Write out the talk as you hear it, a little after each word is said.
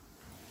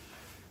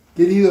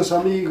Queridos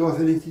amigos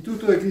del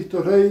Instituto de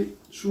Cristo Rey,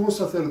 sumo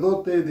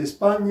sacerdote de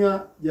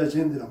España y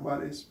Allende los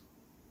Mares.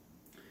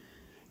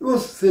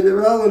 Hemos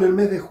celebrado en el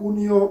mes de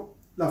junio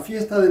la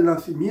fiesta del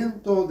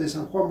nacimiento de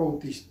San Juan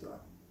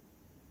Bautista,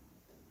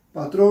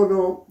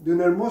 patrono de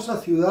una hermosa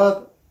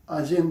ciudad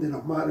Allende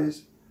los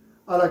Mares,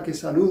 a la que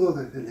saludo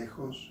desde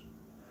lejos.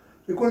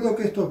 Recuerdo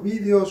que estos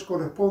vídeos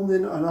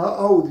corresponden a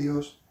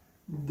audios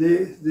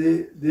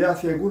de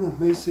hace algunos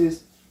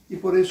meses y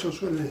por eso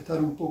suelen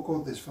estar un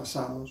poco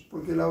desfasados,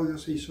 porque el audio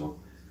se hizo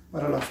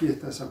para la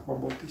fiesta de San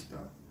Juan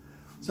Bautista.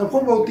 San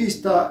Juan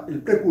Bautista,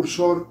 el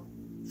precursor,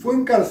 fue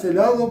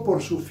encarcelado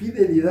por su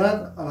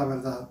fidelidad a la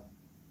verdad.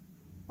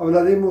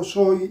 Hablaremos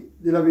hoy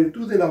de la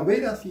virtud de la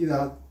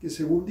veracidad, que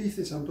según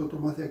dice Santo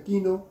Tomás de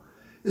Aquino,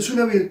 es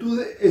una virtud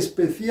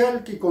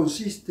especial que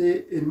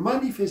consiste en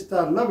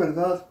manifestar la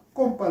verdad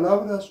con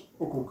palabras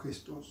o con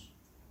gestos.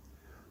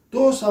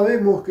 Todos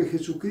sabemos que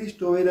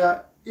Jesucristo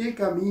era el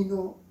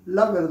camino,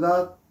 la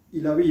verdad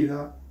y la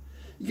vida,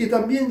 y que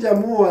también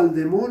llamó al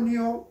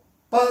demonio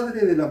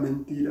padre de la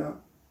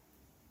mentira.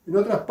 En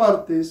otras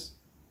partes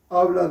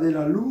habla de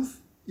la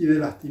luz y de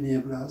las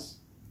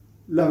tinieblas.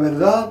 La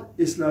verdad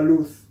es la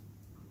luz,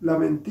 la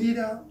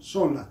mentira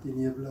son las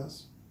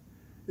tinieblas.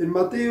 En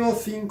Mateo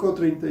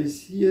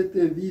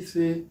 5:37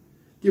 dice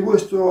que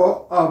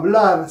vuestro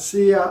hablar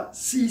sea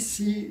sí,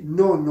 sí,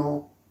 no,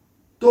 no.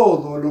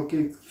 Todo lo que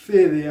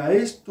excede a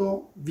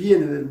esto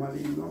viene del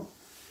maligno.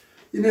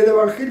 En el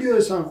Evangelio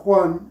de San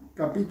Juan,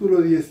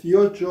 capítulo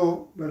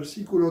 18,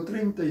 versículo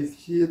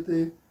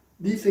 37,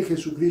 dice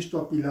Jesucristo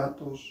a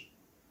Pilatos: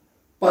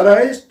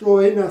 para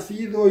esto he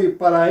nacido y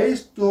para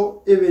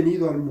esto he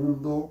venido al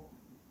mundo,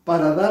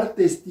 para dar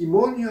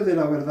testimonio de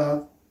la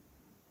verdad.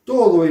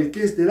 Todo el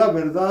que es de la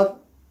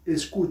verdad,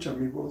 escucha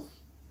mi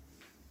voz.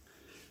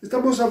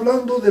 Estamos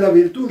hablando de la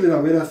virtud de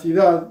la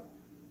veracidad.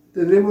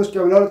 Tendremos que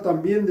hablar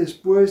también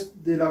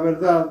después de la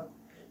verdad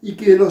y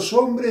que los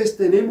hombres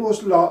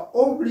tenemos la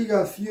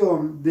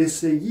obligación de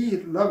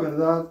seguir la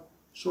verdad,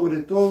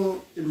 sobre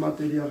todo en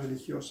materia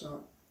religiosa.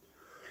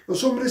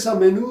 Los hombres a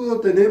menudo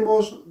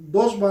tenemos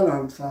dos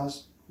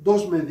balanzas,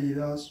 dos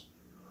medidas.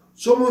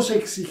 Somos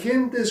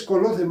exigentes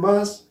con los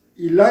demás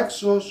y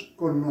laxos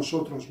con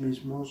nosotros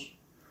mismos.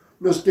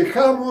 Nos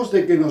quejamos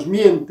de que nos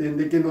mienten,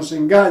 de que nos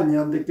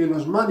engañan, de que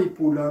nos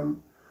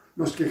manipulan.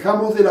 Nos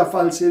quejamos de la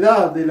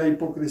falsedad, de la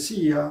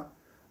hipocresía.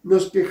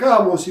 Nos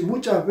quejamos, y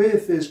muchas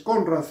veces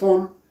con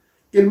razón,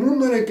 que el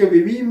mundo en el que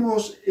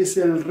vivimos es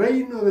el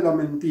reino de la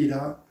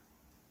mentira.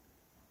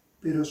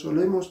 Pero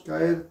solemos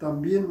caer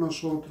también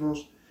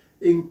nosotros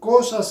en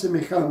cosas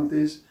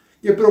semejantes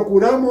que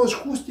procuramos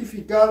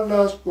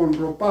justificarlas con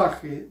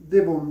ropaje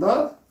de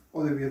bondad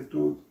o de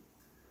virtud.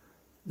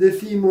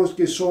 Decimos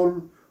que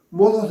son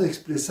modos de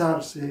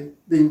expresarse,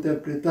 de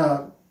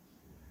interpretar,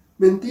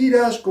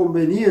 mentiras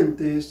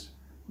convenientes,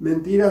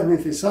 mentiras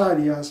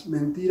necesarias,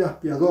 mentiras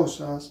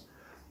piadosas.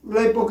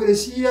 La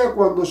hipocresía,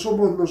 cuando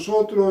somos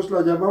nosotros,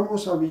 la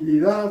llamamos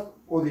habilidad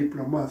o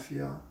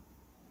diplomacia.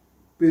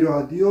 Pero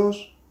a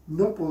Dios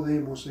no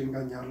podemos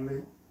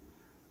engañarle.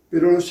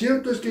 Pero lo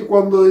cierto es que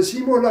cuando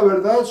decimos la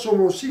verdad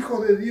somos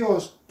hijos de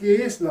Dios,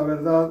 que es la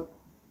verdad.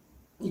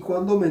 Y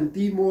cuando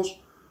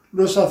mentimos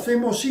nos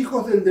hacemos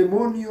hijos del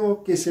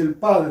demonio, que es el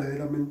padre de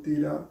la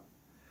mentira.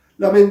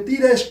 La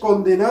mentira es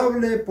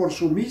condenable por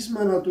su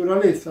misma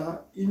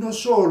naturaleza y no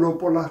solo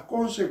por las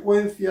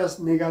consecuencias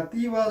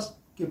negativas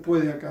que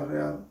puede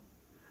acarrear.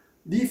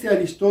 Dice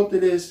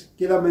Aristóteles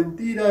que la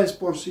mentira es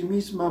por sí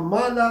misma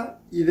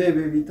mala y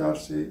debe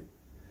evitarse.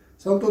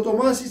 Santo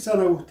Tomás y San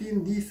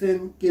Agustín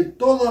dicen que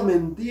toda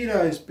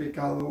mentira es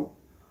pecado.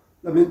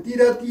 La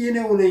mentira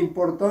tiene una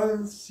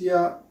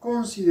importancia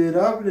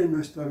considerable en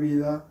nuestra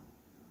vida,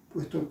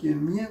 puesto que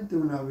quien miente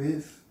una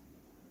vez,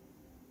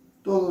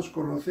 todos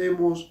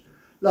conocemos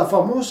la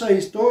famosa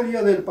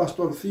historia del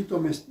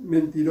pastorcito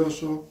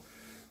mentiroso,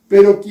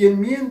 pero quien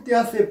miente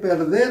hace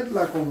perder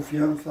la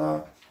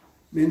confianza.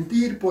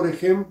 Mentir, por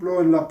ejemplo,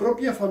 en la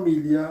propia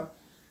familia,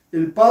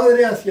 el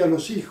padre hacia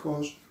los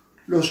hijos,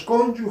 los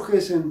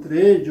cónyuges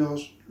entre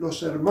ellos,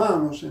 los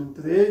hermanos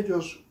entre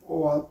ellos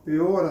o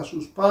peor a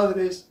sus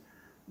padres,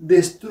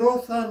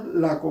 destrozan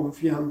la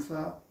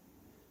confianza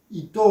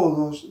y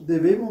todos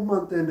debemos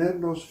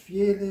mantenernos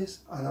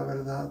fieles a la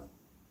verdad.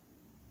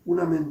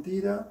 Una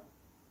mentira,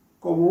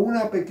 como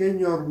una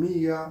pequeña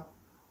hormiga,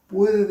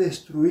 puede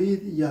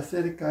destruir y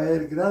hacer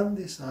caer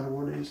grandes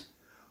árboles,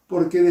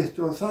 porque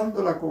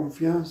destrozando la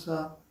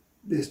confianza,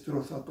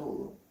 destroza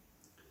todo.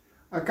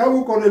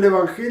 Acabo con el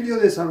Evangelio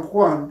de San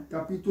Juan,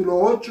 capítulo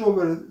 8,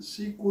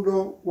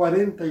 versículo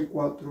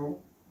 44.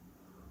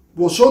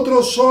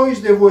 Vosotros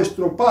sois de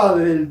vuestro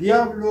padre el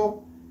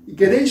diablo y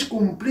queréis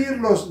cumplir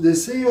los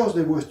deseos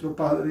de vuestro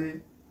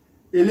padre.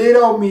 Él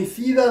era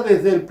homicida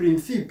desde el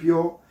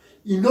principio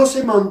y no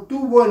se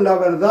mantuvo en la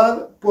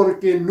verdad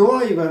porque no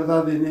hay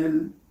verdad en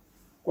él.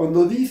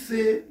 Cuando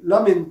dice la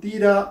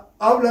mentira,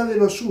 habla de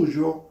lo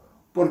suyo,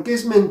 porque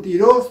es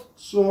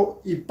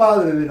mentiroso y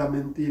padre de la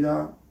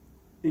mentira.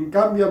 En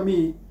cambio a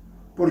mí,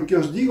 porque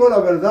os digo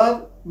la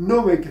verdad,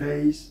 no me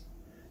creéis.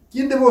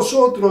 ¿quién de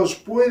vosotros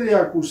puede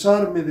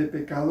acusarme de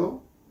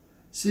pecado?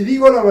 Si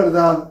digo la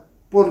verdad,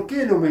 ¿por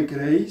qué no me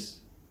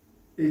creéis?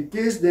 El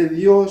que es de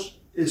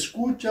Dios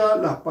escucha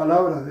las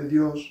palabras de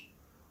Dios.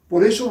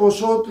 Por eso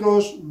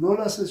vosotros no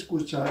las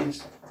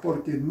escucháis,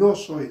 porque no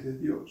sois de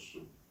Dios.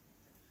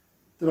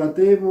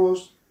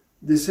 Tratemos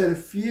de ser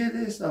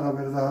fieles a la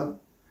verdad.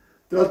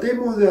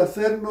 Tratemos de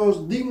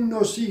hacernos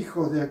dignos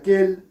hijos de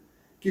aquel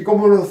que,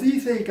 como nos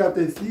dice el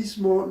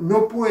catecismo,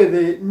 no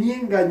puede ni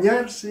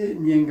engañarse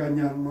ni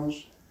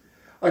engañarnos.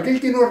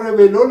 Aquel que nos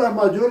reveló las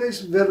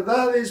mayores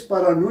verdades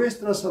para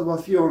nuestra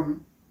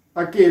salvación.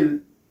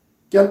 Aquel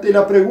que ante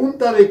la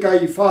pregunta de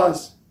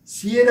Caifás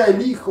si era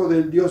el Hijo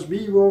del Dios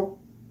vivo,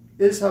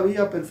 él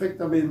sabía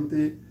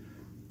perfectamente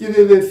que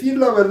de decir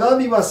la verdad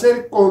iba a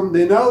ser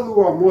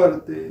condenado a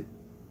muerte,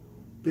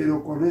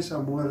 pero con esa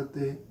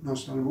muerte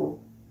nos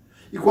salvó.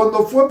 Y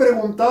cuando fue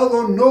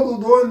preguntado, no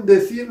dudó en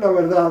decir la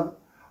verdad,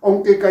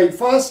 aunque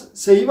Caifás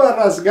se iba a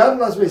rasgar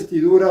las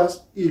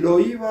vestiduras y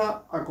lo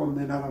iba a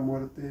condenar a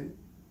muerte.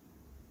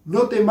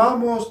 No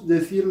temamos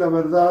decir la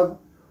verdad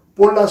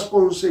por las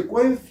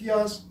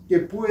consecuencias que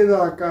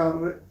pueda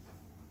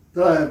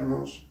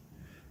traernos.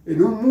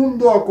 En un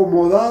mundo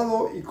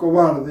acomodado y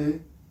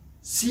cobarde,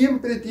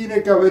 siempre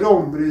tiene que haber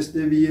hombres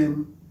de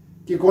bien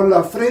que con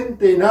la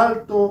frente en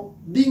alto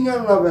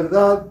digan la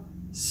verdad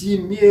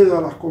sin miedo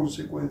a las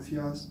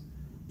consecuencias.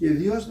 Que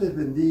Dios les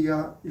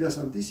bendiga y la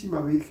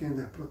Santísima Virgen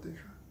les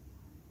proteja.